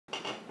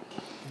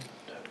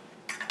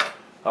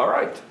All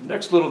right,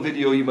 next little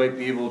video you might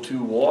be able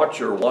to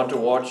watch or want to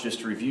watch,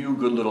 just to review,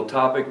 good little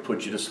topic,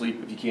 put you to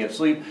sleep if you can't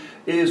sleep,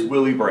 is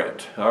Willy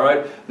Brandt. All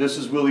right, this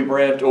is Willy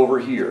Brandt over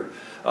here.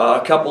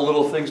 A couple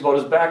little things about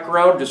his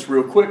background, just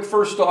real quick.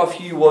 First off,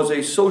 he was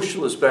a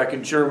socialist back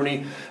in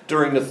Germany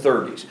during the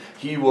 30s.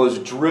 He was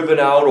driven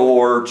out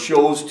or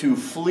chose to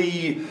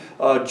flee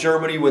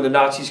Germany when the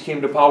Nazis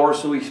came to power,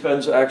 so he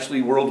spends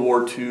actually World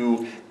War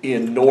II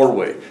in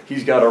Norway.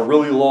 He's got a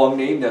really long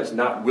name that's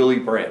not Willy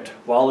Brandt.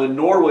 While in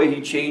Norway, he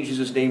changes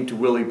his name to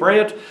Willy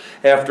Brandt.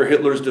 After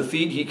Hitler's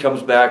defeat, he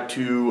comes back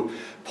to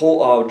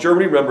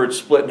Germany. Remember, it's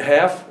split in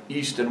half,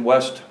 East and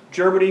West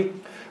Germany,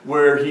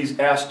 where he's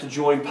asked to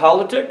join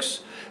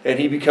politics, and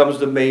he becomes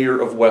the mayor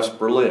of West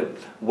Berlin.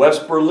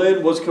 West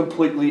Berlin was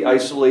completely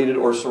isolated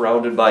or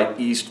surrounded by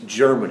East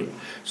Germany.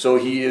 So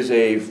he is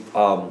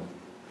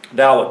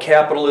now a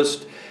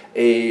capitalist,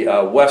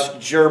 a West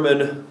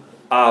German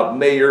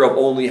mayor of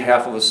only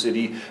half of a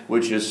city,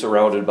 which is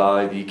surrounded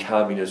by the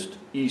communist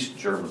East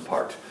German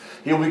part.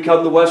 He'll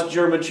become the West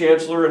German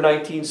Chancellor in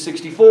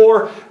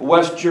 1964.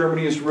 West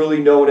Germany is really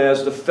known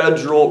as the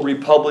Federal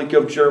Republic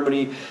of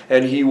Germany,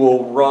 and he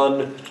will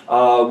run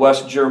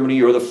West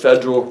Germany, or the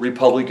Federal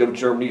Republic of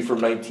Germany, from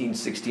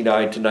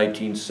 1969 to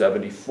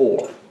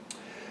 1974.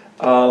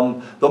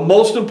 The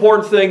most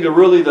important thing,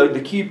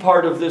 the key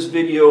part of this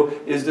video,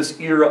 is this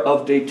era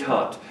of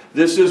detente.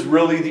 This is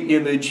really the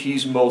image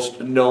he's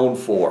most known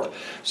for.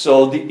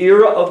 So the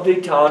era of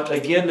detente,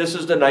 again, this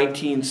is the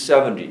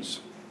 1970s.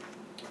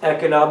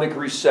 Economic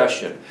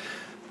recession,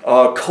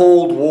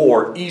 Cold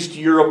War, East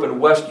Europe and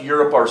West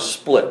Europe are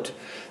split.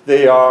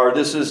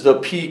 This is the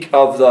peak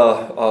of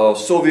the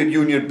Soviet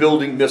Union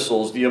building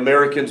missiles, the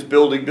Americans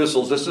building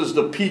missiles. This is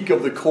the peak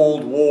of the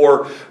Cold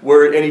War,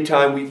 where at any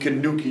time we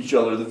can nuke each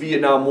other. The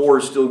Vietnam War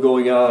is still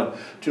going on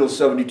till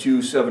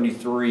 72,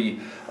 73,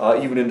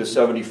 even into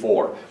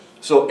 74.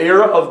 So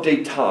era of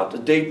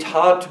detente.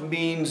 Detente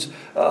means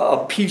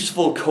a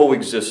peaceful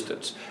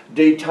coexistence.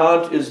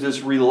 Detente is this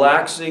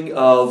relaxing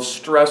of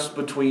stress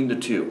between the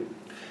two.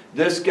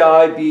 This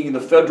guy, being the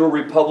Federal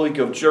Republic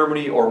of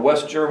Germany, or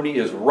West Germany,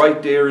 is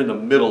right there in the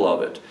middle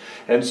of it.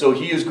 And so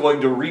he is going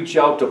to reach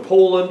out to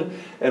Poland,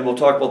 and we'll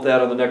talk about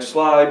that on the next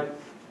slide,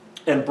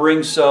 and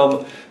bring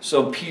some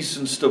peace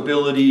and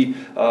stability,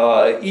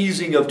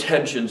 easing of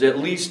tensions, at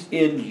least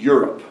in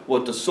Europe.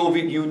 What the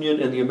Soviet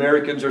Union and the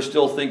Americans are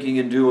still thinking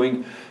and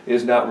doing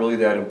is not really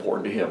that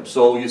important to him.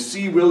 So you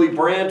see Willy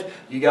Brandt,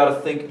 you got to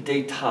think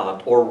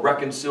detente, or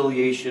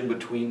reconciliation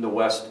between the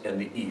West and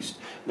the East.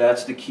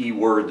 That's the key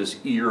word,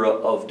 this era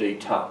of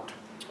detente.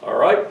 All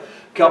right, a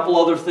couple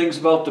other things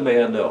about the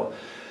man though.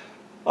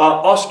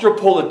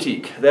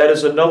 Ostpolitik, that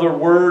is another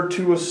word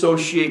to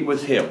associate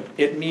with him.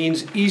 It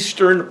means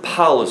Eastern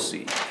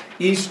policy.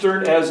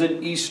 Eastern as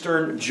in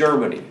Eastern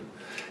Germany.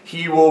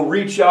 He will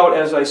reach out,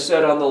 as I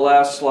said on the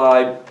last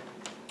slide,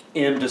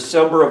 in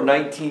December of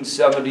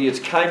 1970. It's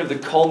kind of the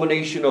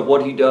culmination of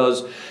what he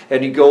does,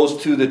 and he goes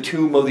to the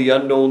tomb of the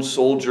unknown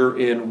soldier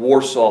in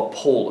Warsaw,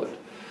 Poland.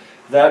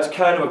 That's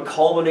kind of a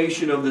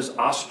culmination of this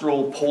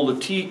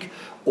Ostpolitik,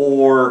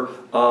 or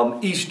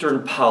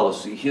Eastern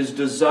policy, his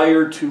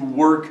desire to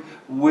work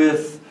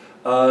with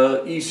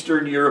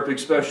Eastern Europe,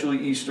 especially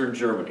Eastern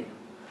Germany.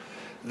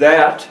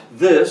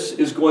 This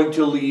is going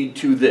to lead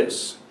to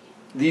this.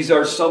 These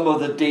are some of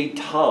the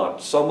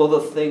detente, some of the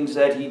things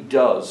that he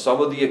does,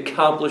 some of the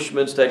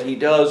accomplishments that he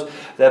does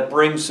that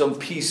bring some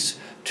peace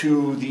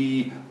to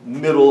the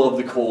middle of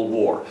the Cold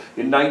War.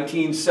 In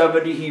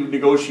 1970, he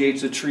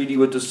negotiates a treaty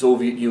with the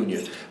Soviet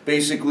Union.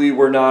 Basically,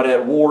 we're not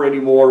at war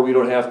anymore. We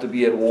don't have to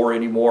be at war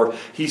anymore.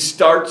 He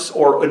starts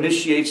or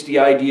initiates the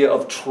idea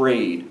of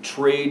trade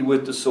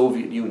with the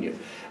Soviet Union.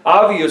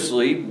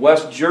 Obviously,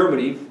 West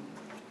Germany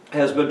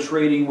has been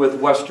trading with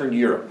Western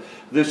Europe.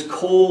 This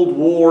Cold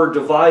War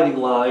dividing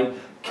line,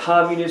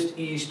 communist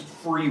East,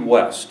 free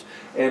West.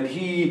 And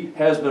he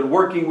has been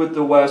working with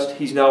the West.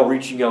 He's now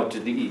reaching out to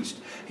the East.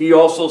 He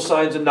also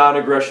signs a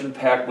non-aggression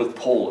pact with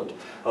Poland,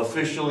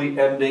 officially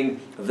ending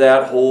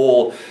that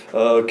whole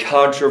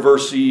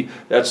controversy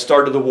that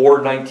started the war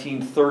in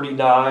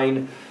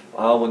 1939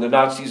 when the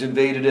Nazis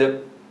invaded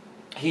it.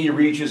 He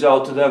reaches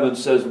out to them and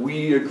says,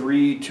 we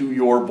agree to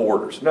your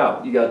borders.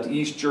 Now, you got the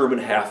East German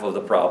half of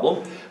the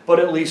problem, but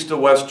at least the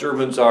West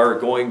Germans are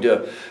going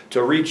to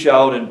reach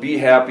out and be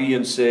happy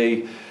and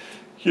say,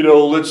 you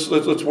know, let's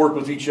work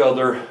with each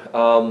other.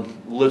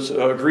 Let's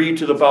agree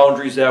to the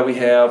boundaries that we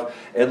have,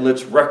 and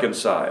let's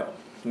reconcile.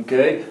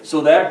 Okay,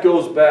 so that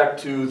goes back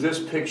to this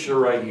picture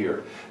right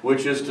here,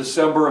 which is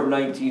December of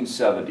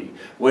 1970.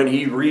 When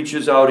he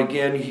reaches out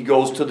again, he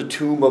goes to the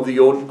tomb of the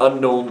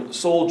unknown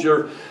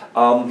soldier.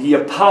 He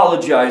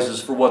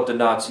apologizes for what the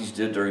Nazis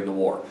did during the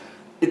war.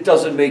 It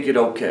doesn't make it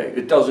okay.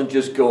 It doesn't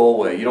just go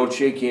away. You don't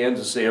shake hands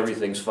and say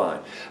everything's fine.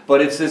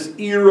 But it's this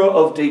era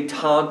of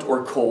detente,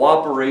 or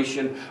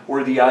cooperation,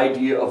 or the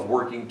idea of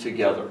working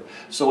together.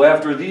 So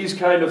after these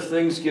kind of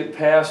things get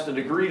passed and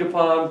agreed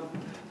upon,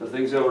 the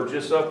things that were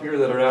just up here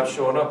that are not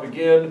showing up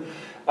again,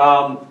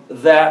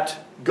 that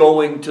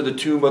going to the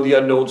tomb of the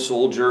unknown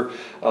soldier,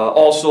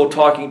 also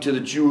talking to the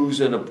Jews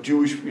and a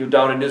Jewish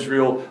down in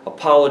Israel,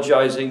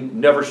 apologizing,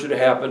 never should have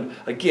happened.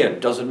 Again,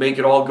 doesn't make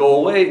it all go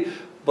away,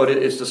 but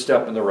it's a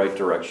step in the right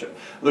direction.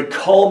 The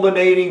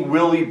culminating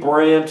Willy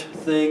Brandt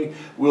thing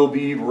will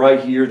be right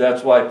here.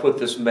 That's why I put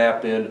this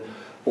map in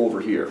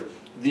over here.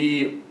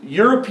 The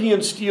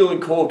European steel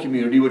and coal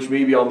community, which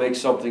maybe I'll make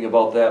something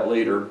about that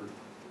later,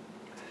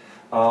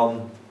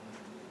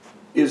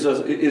 is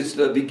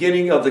the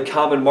beginning of the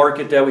common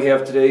market that we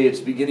have today. It's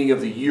the beginning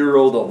of the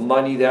euro, the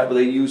money that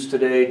they use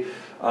today.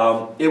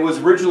 It was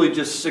originally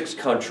just 6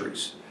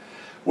 countries.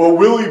 Well,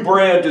 Willy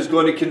Brandt is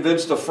going to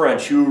convince the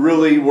French, who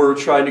really were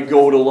trying to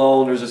go it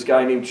alone. There's this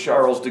guy named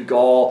Charles de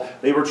Gaulle.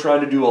 They were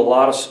trying to do a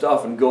lot of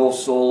stuff and go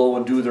solo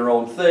and do their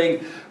own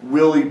thing.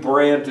 Willy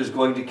Brandt is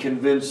going to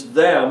convince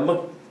them,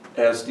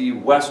 as the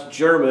West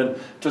German,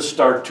 to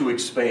start to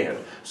expand.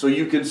 So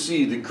you can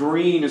see the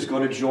green is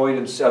going to join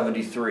in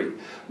 73.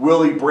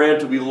 Willy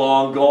Brandt will be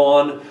long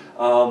gone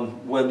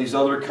when these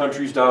other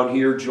countries down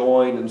here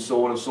join, and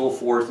so on and so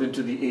forth,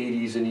 into the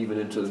 80s and even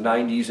into the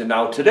 90s. And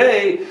now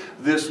today,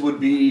 this would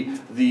be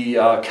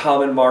the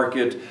common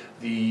market,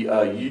 the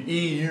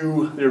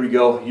EU, there we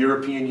go,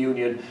 European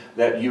Union,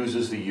 that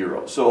uses the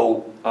euro.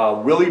 So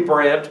Willy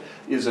Brandt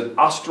is an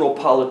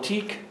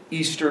Ostpolitik,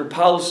 Eastern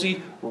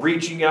policy,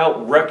 reaching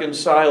out,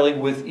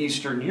 reconciling with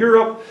Eastern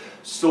Europe,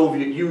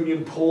 Soviet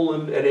Union,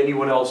 Poland, and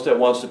anyone else that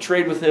wants to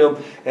trade with him.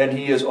 And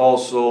he is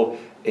also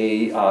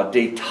a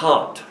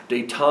detente,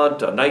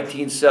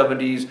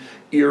 1970s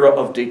era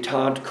of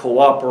detente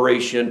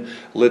cooperation.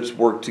 Let's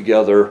work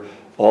together,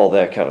 all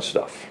that kind of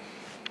stuff.